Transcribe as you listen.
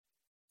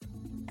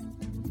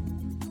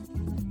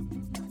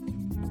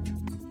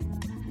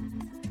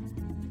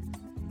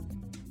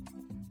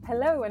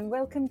Hello and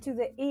welcome to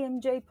the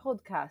EMJ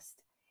podcast.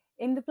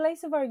 In the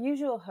place of our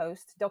usual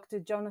host, Dr.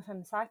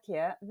 Jonathan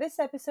Sakia, this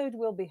episode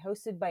will be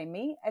hosted by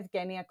me,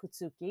 Evgenia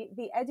Kutsuki,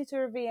 the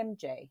editor of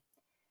EMJ.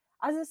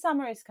 As the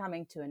summer is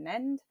coming to an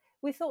end,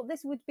 we thought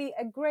this would be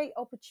a great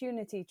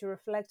opportunity to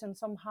reflect on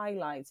some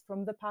highlights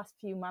from the past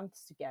few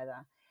months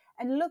together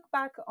and look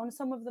back on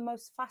some of the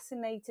most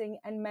fascinating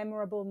and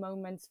memorable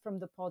moments from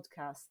the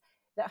podcast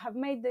that have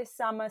made this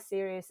summer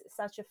series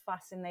such a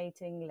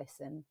fascinating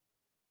listen.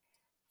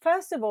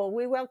 First of all,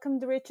 we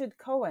welcomed Richard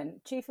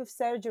Cohen, Chief of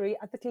Surgery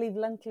at the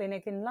Cleveland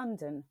Clinic in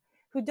London,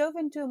 who dove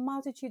into a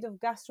multitude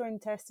of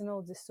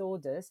gastrointestinal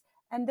disorders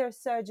and their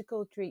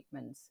surgical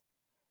treatments.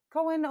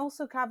 Cohen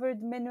also covered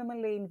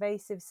minimally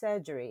invasive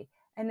surgery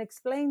and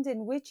explained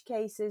in which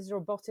cases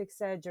robotic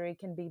surgery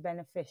can be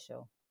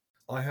beneficial.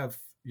 I have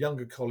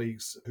younger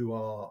colleagues who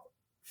are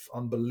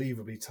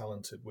unbelievably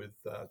talented with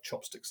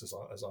chopsticks, as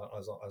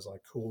I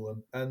call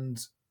them, and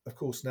of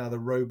course now the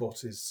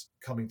robot is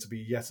coming to be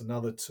yet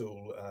another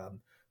tool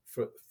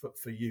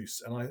for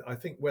use. And I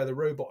think where the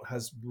robot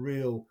has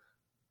real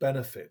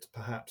benefit,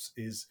 perhaps,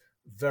 is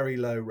very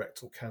low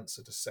rectal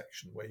cancer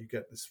dissection, where you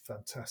get this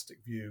fantastic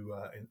view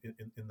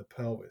in the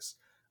pelvis.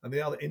 And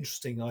the other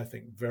interesting, I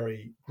think,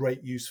 very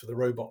great use for the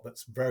robot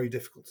that's very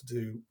difficult to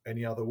do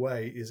any other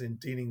way is in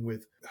dealing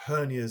with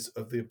hernias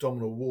of the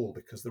abdominal wall,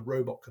 because the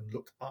robot can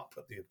look up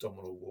at the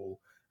abdominal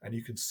wall and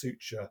you can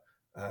suture,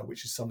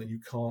 which is something you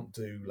can't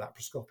do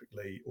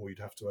laparoscopically, or you'd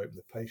have to open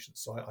the patient.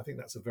 So I think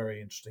that's a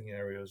very interesting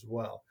area as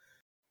well.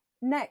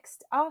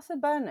 Next, Arthur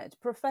Burnett,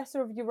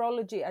 Professor of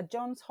Urology at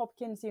Johns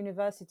Hopkins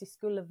University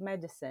School of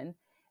Medicine,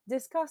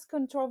 discussed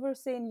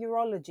controversy in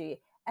urology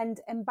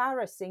and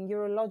embarrassing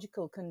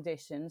urological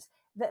conditions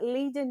that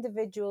lead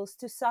individuals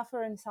to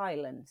suffer in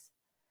silence.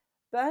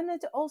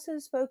 Burnett also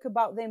spoke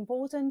about the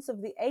importance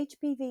of the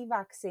HPV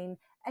vaccine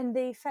and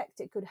the effect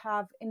it could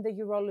have in the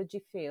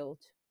urology field.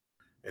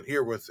 And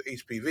here with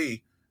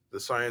HPV, the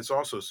science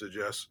also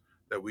suggests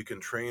that we can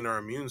train our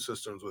immune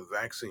systems with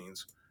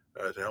vaccines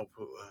to help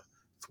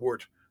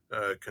thwart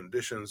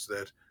conditions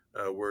that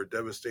were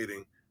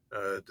devastating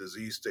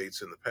disease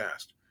states in the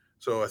past.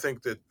 So I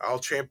think that I'll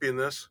champion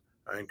this.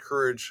 I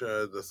encourage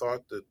the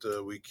thought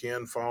that we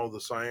can follow the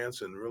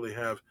science and really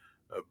have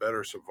a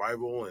better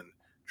survival and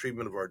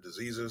treatment of our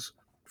diseases.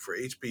 For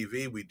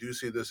HPV, we do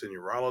see this in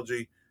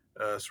urology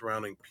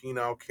surrounding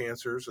penile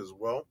cancers as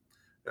well,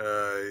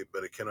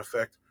 but it can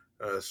affect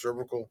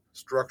cervical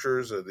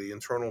structures, the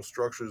internal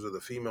structures of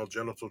the female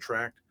genital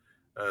tract.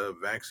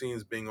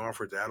 Vaccines being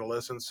offered to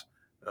adolescents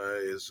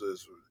is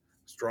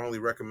strongly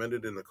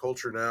recommended in the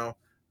culture now.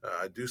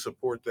 I do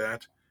support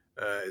that.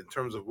 In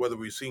terms of whether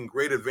we've seen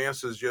great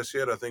advances just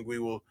yet, I think we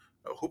will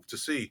hope to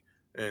see,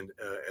 and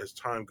as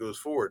time goes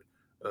forward,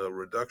 a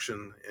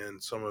reduction in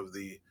some of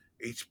the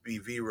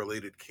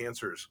HPV-related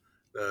cancers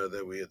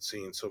that we had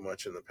seen so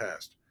much in the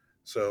past.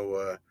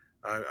 So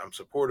I'm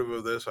supportive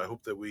of this. I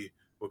hope that we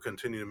will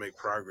continue to make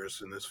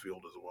progress in this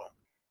field as well.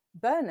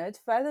 Bernard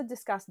further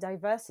discussed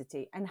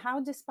diversity and how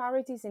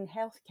disparities in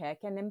healthcare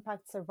can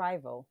impact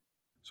survival.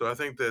 So I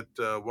think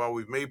that while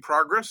we've made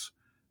progress,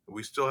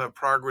 we still have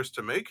progress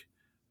to make.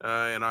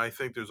 And I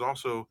think there's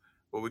also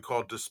what we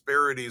call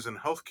disparities in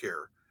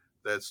healthcare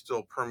that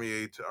still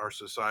permeate our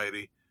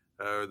society.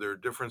 There are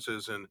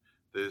differences in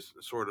the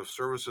sort of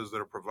services that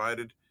are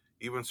provided,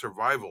 even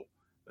survival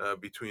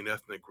between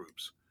ethnic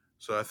groups.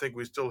 So I think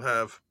we still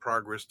have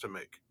progress to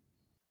make.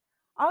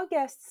 Our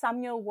guest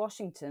Samuel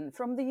Washington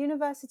from the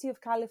University of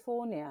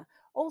California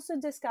also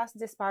discussed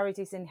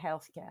disparities in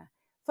healthcare,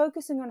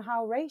 focusing on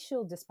how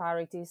racial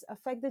disparities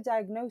affect the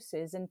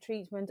diagnosis and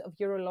treatment of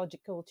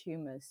urological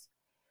tumors.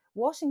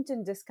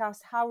 Washington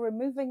discussed how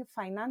removing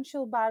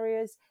financial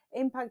barriers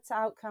impacts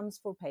outcomes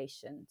for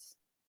patients.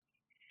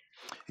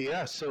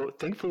 Yeah, so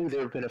thankfully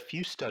there have been a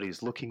few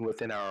studies looking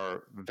within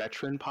our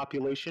veteran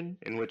population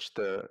in which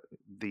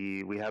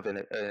we have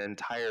an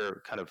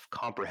entire kind of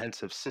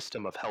comprehensive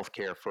system of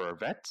healthcare for our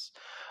vets,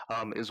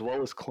 as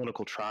well as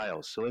clinical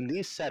trials. So in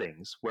these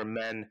settings where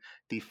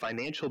the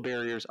financial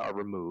barriers are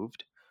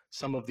removed,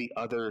 some of the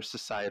other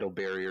societal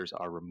barriers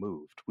are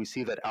removed. We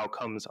see that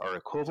outcomes are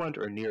equivalent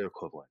or near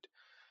equivalent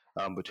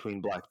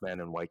between Black men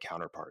and white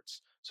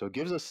counterparts. So it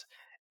gives us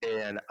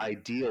an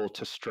ideal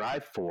to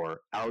strive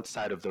for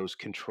outside of those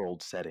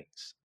controlled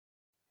settings.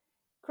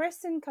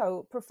 Kristen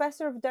Coe,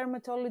 Professor of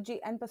Dermatology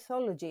and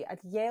Pathology at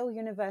Yale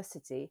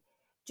University,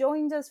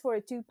 joined us for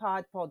a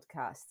two-part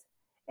podcast.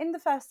 In the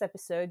first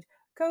episode,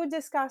 Coe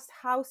discussed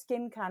how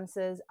skin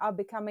cancers are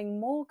becoming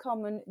more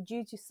common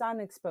due to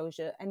sun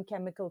exposure and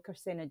chemical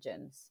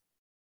carcinogens.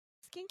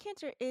 Skin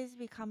cancer is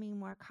becoming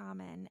more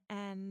common,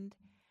 and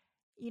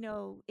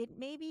it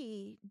may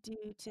be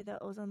due to the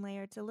ozone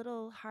layer. It's a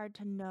little hard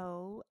to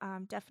know.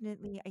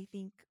 Definitely, I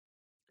think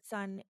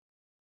sun,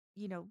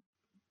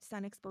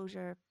 sun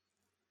exposure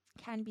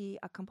can be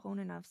a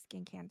component of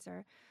skin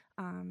cancer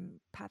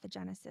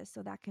pathogenesis,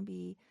 so that can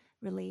be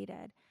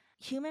related.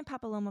 Human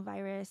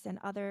papillomavirus and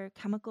other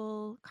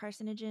chemical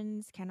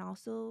carcinogens can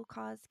also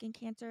cause skin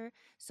cancer.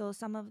 So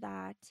some of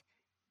that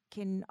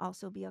can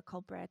also be a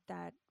culprit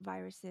that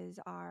viruses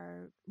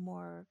are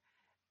more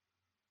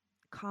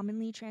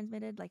commonly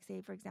transmitted. Like,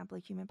 say, for example,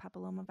 human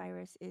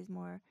papillomavirus is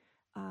more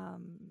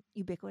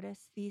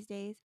ubiquitous these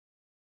days.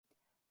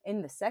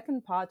 In the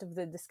second part of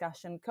the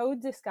discussion,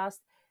 Code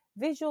discussed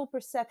visual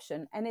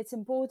perception and its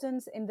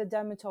importance in the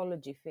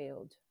dermatology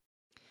field.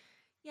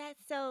 Yeah,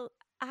 so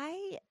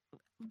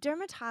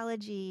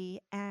dermatology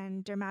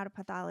and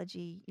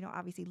dermatopathology,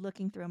 obviously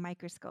looking through a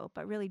microscope,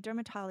 but really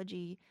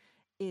dermatology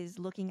is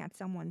looking at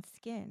someone's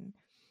skin.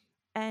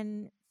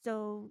 And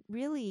so,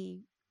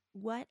 really,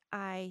 what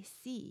I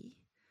see,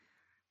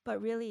 but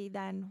really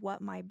then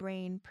what my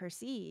brain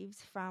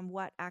perceives from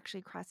what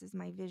actually crosses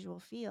my visual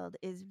field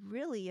is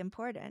really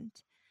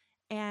important.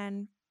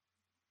 And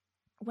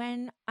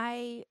when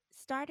I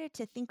started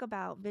to think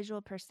about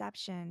visual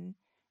perception,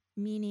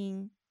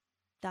 meaning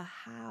the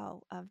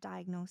how of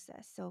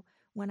diagnosis. So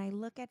when I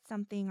look at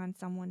something on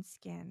someone's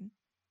skin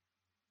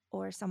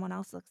or someone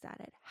else looks at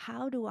it,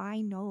 how do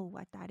I know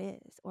what that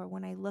is? Or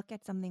when I look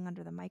at something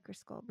under the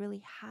microscope,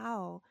 really,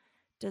 how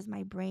does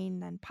my brain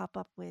then pop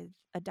up with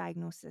a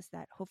diagnosis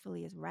that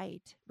hopefully is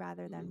right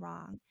rather than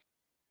wrong?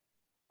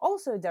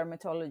 Also a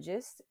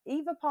dermatologist,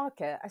 Eva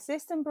Parker,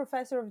 assistant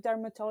professor of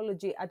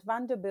dermatology at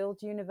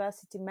Vanderbilt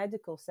University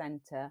Medical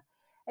Center,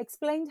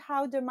 explained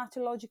how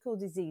dermatological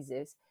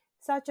diseases,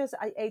 such as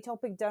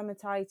atopic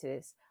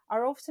dermatitis,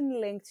 are often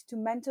linked to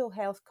mental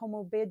health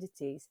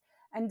comorbidities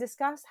and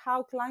discussed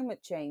how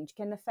climate change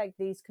can affect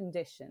these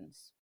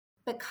conditions.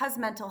 Because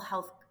mental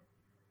health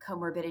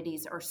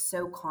comorbidities are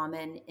so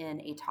common in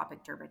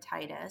atopic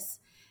dermatitis,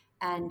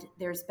 and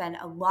there's been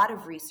a lot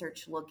of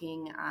research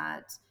looking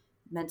at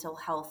mental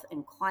health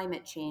and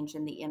climate change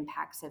and the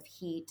impacts of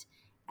heat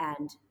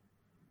and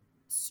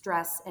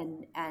stress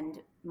and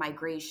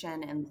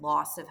migration and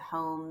loss of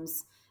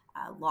homes,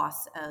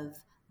 loss of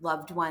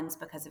loved ones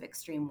because of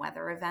extreme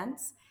weather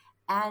events.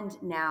 And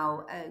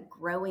now a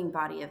growing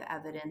body of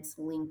evidence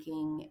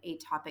linking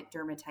atopic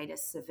dermatitis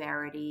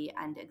severity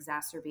and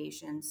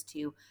exacerbations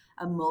to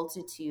a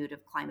multitude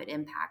of climate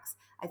impacts.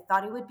 I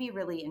thought it would be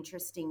really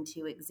interesting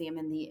to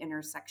examine the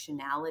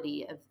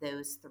intersectionality of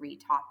those three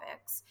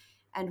topics.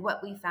 And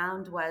what we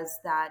found was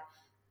that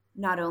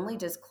not only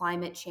does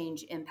climate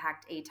change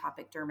impact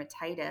atopic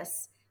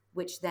dermatitis,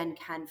 which then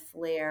can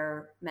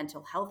flare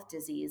mental health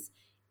disease,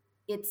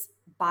 it's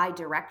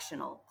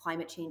bidirectional.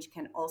 Climate change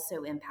can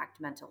also impact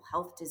mental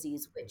health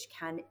disease, which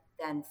can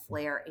then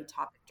flare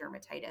atopic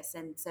dermatitis.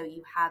 And so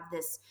you have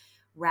this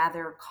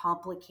rather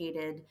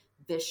complicated,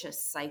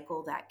 vicious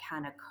cycle that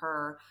can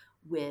occur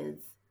with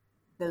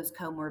those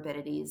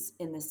comorbidities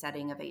in the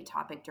setting of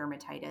atopic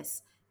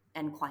dermatitis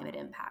and climate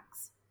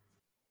impacts.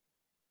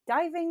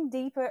 Diving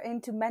deeper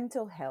into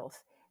mental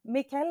health,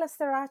 Michela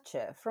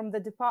Starace from the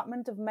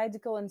Department of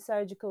Medical and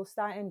Surgical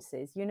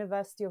Sciences,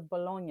 University of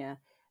Bologna,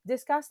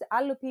 discussed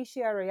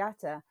alopecia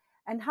areata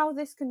and how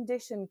this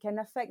condition can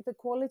affect the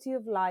quality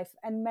of life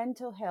and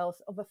mental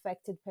health of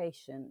affected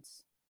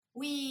patients.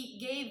 We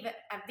gave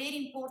a very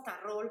important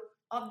role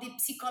of the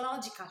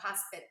psychological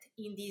aspect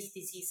in this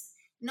disease.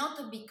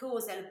 Not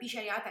because alopecia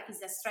areata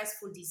is a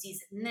stressful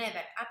disease,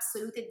 never,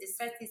 absolutely. The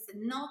stress is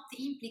not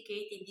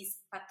implicated in the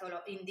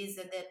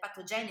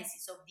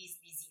pathogenesis of this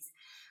disease.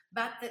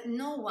 But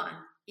no one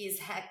is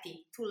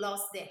happy to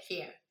lose their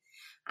hair.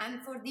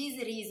 And for this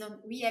reason,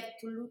 we have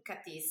to look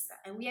at this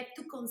and we have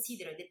to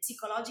consider the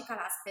psychological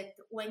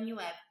aspect when you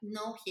have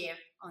no hair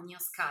on your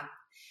scalp,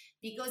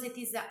 because it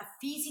is a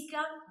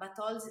physical but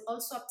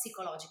also a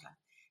psychological.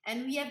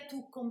 And we have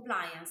to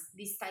compliance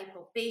this type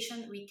of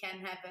patient. We can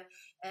have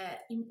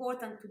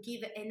important to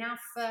give enough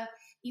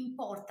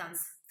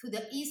importance to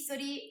the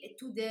history,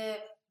 to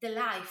the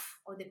life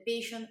of the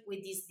patient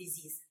with this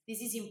disease.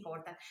 This is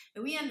important.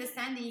 And we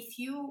understand if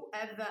you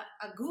have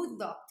a good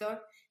doctor,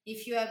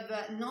 if you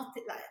have not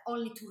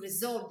only to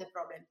resolve the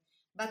problem,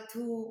 but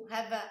to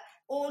have a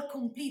all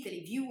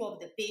completely view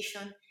of the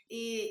patient,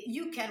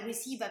 you can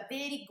receive a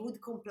very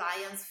good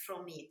compliance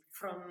from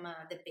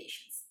the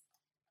patients.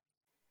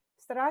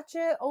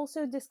 Starace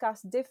also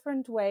discussed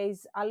different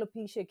ways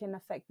alopecia can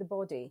affect the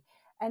body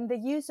and the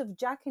use of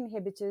JAK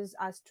inhibitors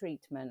as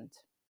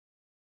treatment.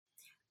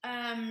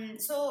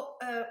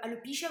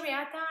 Alopecia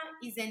areata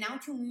is an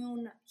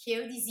autoimmune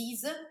hair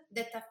disease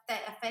that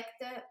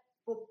affects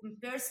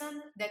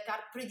persons that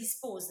are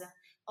predisposed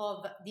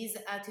of this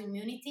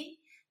autoimmunity,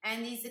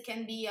 and this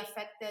can be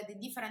affected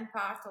different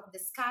parts of the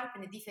scalp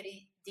in a different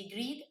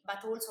degree,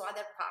 but also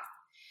other parts.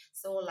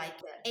 So like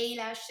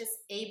eyelashes,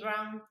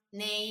 eyebrow,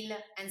 nail,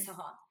 and so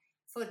on.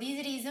 For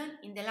this reason,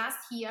 in the last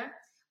year,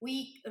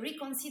 we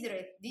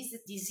reconsidered this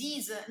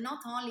disease not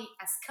only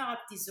a scalp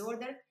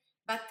disorder,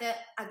 but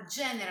a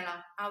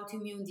general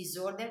autoimmune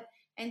disorder.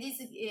 And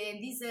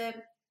this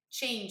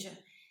change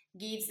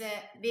gives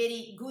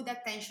very good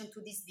attention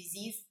to this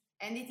disease,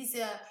 and it is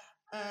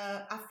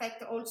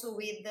affect also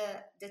with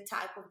the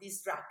type of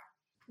this drug.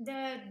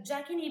 The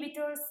JAK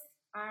inhibitors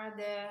are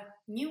the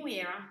new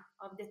era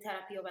of the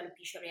therapy of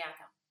alopecia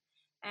areata.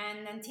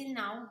 And until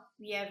now,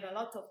 we have a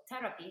lot of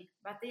therapy,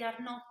 but they are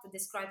not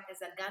described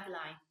as a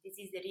guideline. This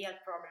is the real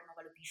problem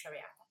of alopecia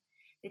areata.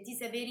 It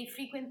is a very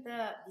frequent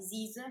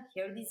disease,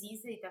 hair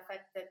disease. It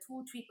affects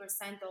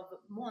 2-3% of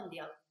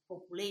mondial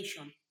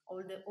population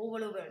all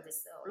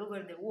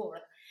over the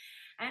world.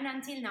 And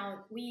until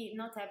now, we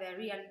not have a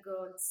real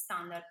good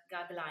standard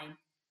guideline.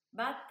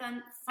 But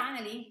then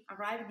finally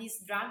arrived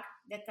this drug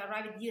that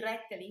arrived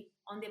directly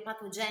on the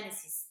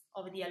pathogenesis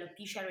of the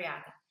alopecia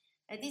areata.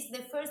 It is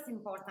the first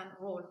important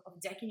role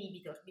of JAK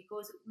inhibitor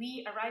because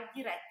we arrive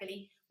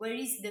directly where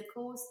is the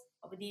cause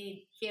of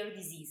the hair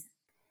disease.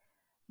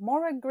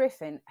 Maura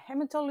Griffin,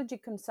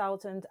 hematology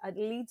consultant at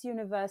Leeds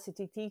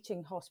University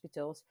Teaching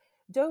Hospitals,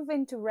 dove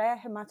into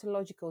rare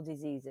hematological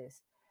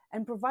diseases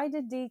and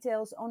provided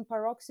details on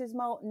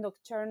paroxysmal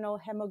nocturnal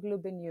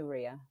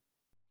hemoglobinuria.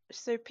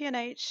 So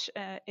PNH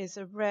is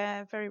a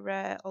rare, very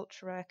rare,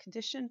 ultra-rare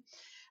condition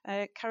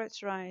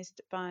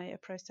characterized by a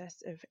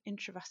process of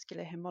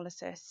intravascular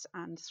hemolysis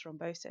and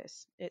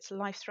thrombosis. It's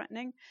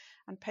life-threatening,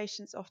 and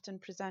patients often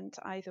present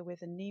either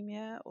with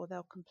anemia or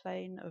they'll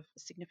complain of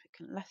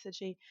significant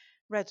lethargy,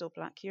 red or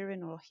black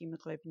urine or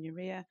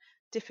hemoglobinuria,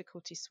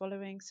 difficulty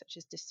swallowing such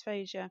as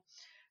dysphagia,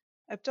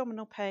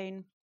 abdominal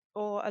pain,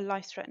 or a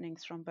life-threatening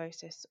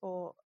thrombosis,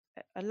 or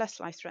a less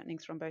life-threatening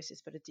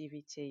thrombosis but a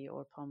DVT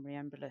or a pulmonary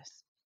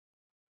embolus.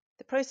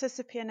 The process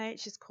of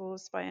PNH is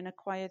caused by an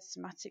acquired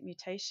somatic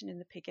mutation in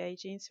the PIGA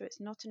gene, so it's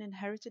not an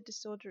inherited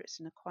disorder, it's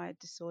an acquired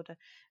disorder.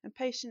 And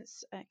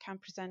patients can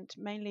present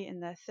mainly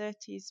in their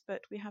 30s,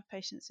 but we have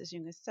patients as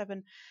young as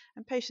 7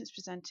 and patients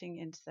presenting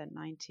into their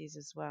 90s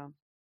as well.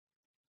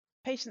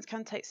 Patients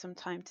can take some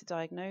time to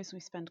diagnose. We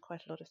spend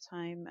quite a lot of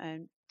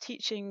time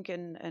teaching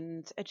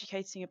and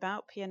educating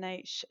about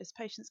PNH, as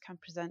patients can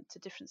present to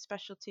different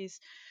specialties,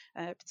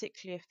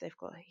 particularly if they've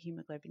got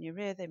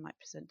hemoglobinuria, they might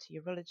present to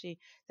urology,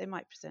 they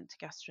might present to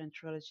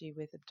gastroenterology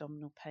with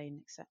abdominal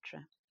pain,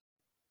 etc.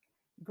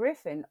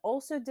 Griffin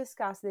also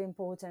discussed the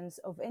importance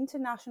of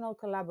international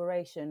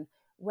collaboration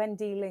when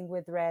dealing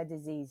with rare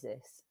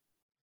diseases.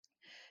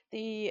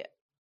 The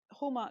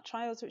hallmark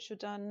trials, which were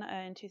done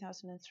in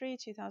 2003,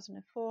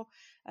 2004,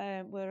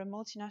 were a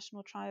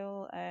multinational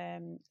trial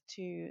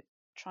to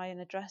try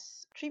and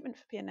address treatment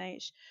for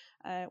PNH,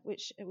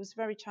 which it was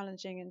very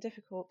challenging and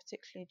difficult,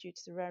 particularly due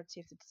to the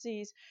rarity of the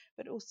disease,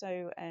 but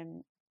also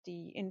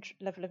the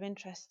level of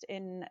interest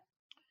in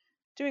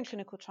doing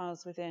clinical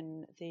trials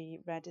within the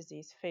rare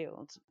disease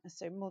field.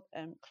 So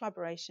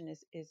collaboration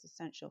is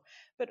essential,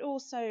 but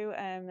also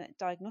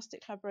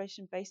diagnostic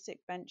collaboration,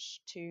 basic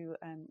bench to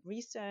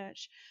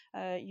research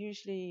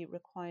usually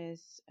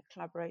requires a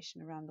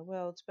collaboration around the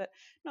world. But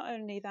not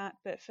only that,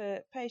 but for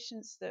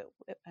patients that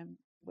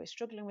we're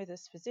struggling with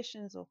as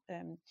physicians, or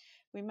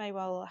we may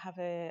well have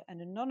an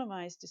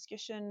anonymized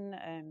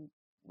discussion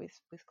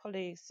with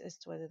colleagues as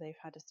to whether they've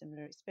had a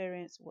similar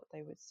experience, what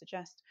they would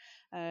suggest,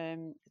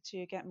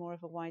 to get more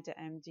of a wider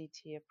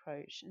MDT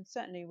approach. And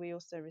certainly we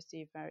also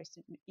receive various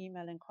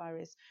email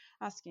inquiries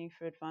asking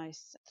for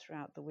advice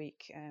throughout the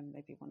week,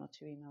 maybe 1 or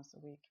 2 emails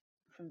a week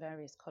from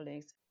various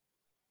colleagues.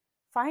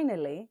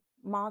 Finally,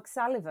 Mark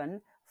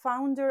Sullivan,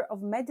 founder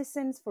of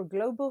Medicines for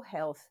Global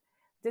Health,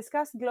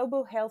 discussed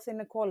global health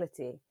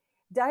inequality,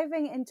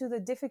 diving into the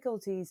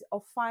difficulties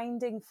of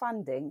finding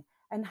funding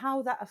and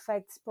how that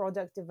affects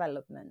product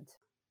development.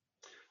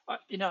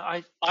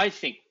 I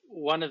think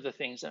one of the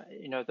things,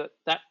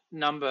 that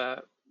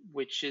number,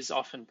 which is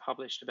often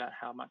published about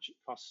how much it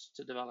costs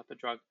to develop a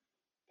drug,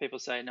 people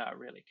say, no,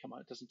 really, come on,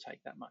 it doesn't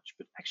take that much.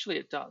 But actually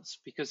it does,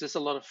 because there's a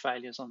lot of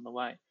failures on the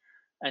way.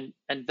 And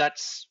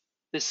that's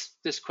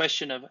this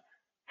question of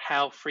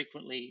how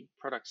frequently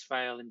products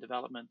fail in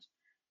development.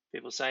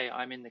 People say,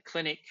 I'm in the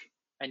clinic,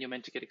 and you're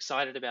meant to get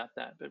excited about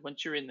that. But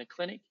once you're in the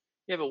clinic,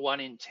 you have a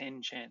 1 in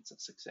 10 chance of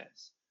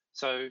success.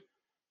 So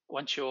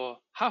once you're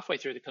halfway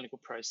through the clinical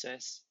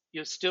process,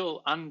 you're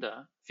still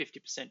under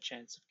 50%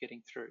 chance of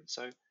getting through.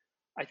 So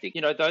I think,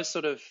 those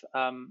sort of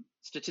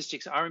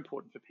statistics are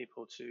important for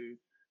people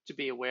to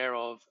be aware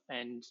of,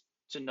 and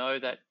to know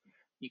that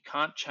you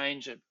can't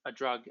change a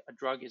drug. A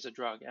drug is a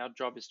drug. Our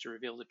job is to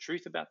reveal the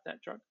truth about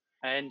that drug.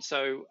 And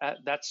so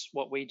that's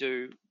what we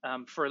do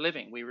for a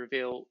living. We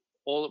reveal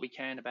all that we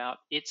can about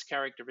its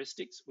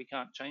characteristics. We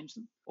can't change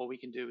them. All we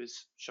can do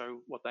is show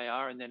what they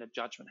are, and then a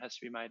judgment has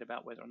to be made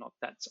about whether or not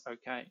that's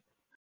okay.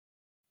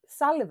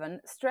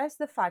 Sullivan stressed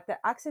the fact that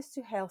access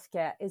to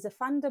healthcare is a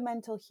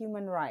fundamental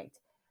human right,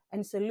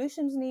 and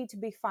solutions need to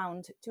be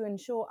found to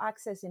ensure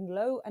access in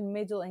low and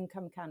middle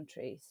income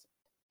countries.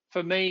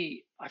 For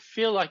me, I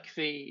feel like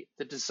the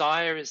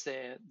desire is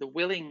there. The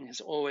willing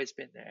has always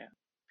been there.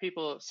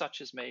 People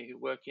such as me who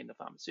work in the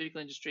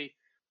pharmaceutical industry,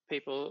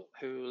 people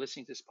who are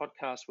listening to this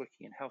podcast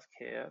working in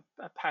healthcare,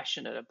 are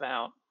passionate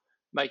about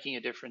making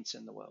a difference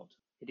in the world.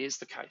 It is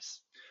the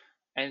case.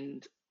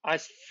 And I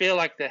feel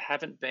like there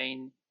haven't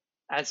been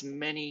as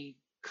many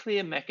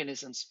clear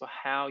mechanisms for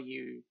how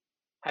you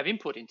have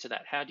input into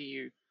that. How do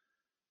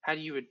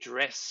you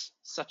address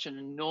such an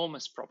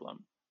enormous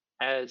problem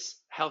as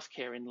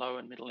healthcare in low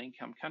and middle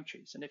income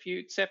countries? And if you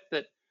accept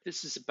that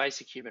this is a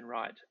basic human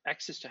right.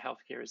 Access to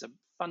healthcare is a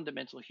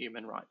fundamental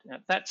human right. Now,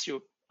 that's your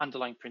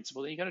underlying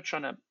principle. You're going to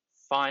try to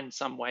find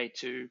some way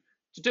to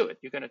do it.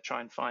 You're going to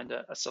try and find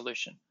a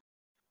solution.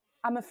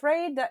 I'm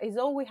afraid that is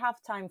all we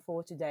have time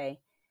for today.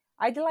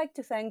 I'd like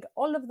to thank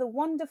all of the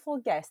wonderful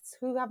guests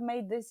who have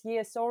made this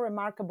year so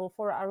remarkable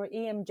for our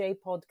EMJ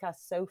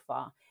podcast so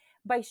far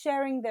by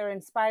sharing their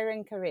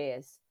inspiring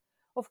careers.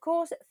 Of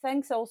course,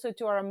 thanks also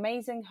to our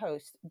amazing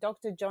host,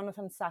 Dr.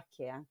 Jonathan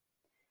Sacchia.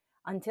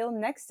 Until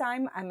next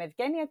time, I'm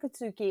Evgenia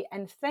Kutsuki,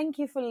 and thank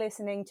you for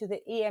listening to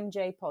the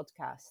EMJ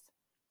podcast.